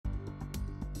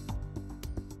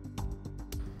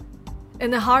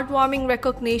In a heartwarming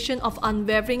recognition of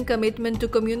unwavering commitment to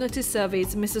community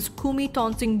service, Mrs. Khumi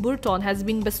Tonsing Paite has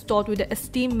been bestowed with the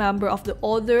esteemed member of the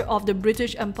Order of the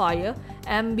British Empire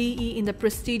 (MBE) in the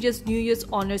prestigious New Year's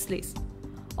Honours List.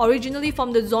 Originally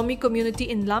from the Zomi community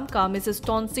in Lamka, Mrs.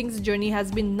 Tonsing's journey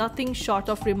has been nothing short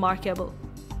of remarkable.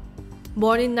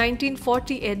 Born in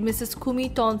 1948, Mrs.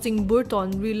 Khumi Tonsing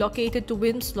Paite relocated to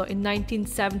Winslow in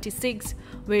 1976,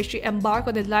 where she embarked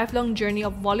on a lifelong journey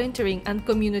of volunteering and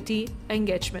community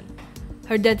engagement.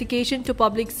 Her dedication to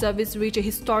public service reached a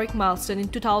historic milestone in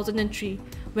 2003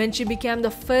 when she became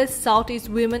the first Southeast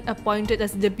woman appointed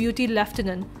as Deputy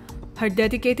Lieutenant. Her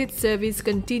dedicated service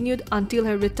continued until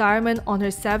her retirement on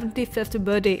her 75th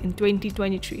birthday in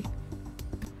 2023.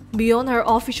 Beyond her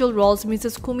official roles,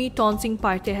 Mrs. Khumi Tonsing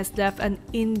Paite has left an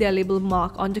indelible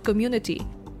mark on the community.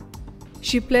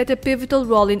 She played a pivotal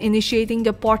role in initiating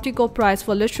the Portico Prize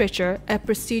for Literature, a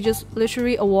prestigious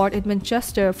literary award in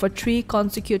Manchester, for 3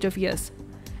 consecutive years.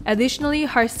 Additionally,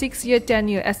 her 6-year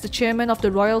tenure as the chairman of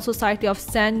the Royal Society of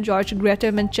St. George,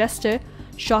 Greater Manchester,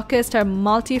 showcased her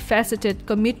multifaceted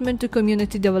commitment to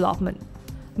community development.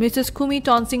 Mrs. Khumi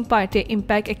Tonsing Paite's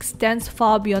impact extends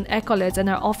far beyond accolades and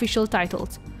her official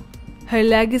titles. Her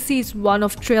legacy is one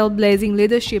of trailblazing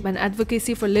leadership and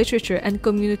advocacy for literature and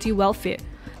community welfare.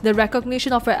 The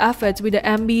recognition of her efforts with the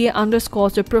MBE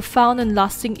underscores the profound and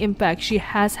lasting impact she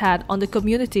has had on the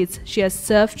communities she has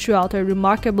served throughout her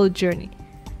remarkable journey.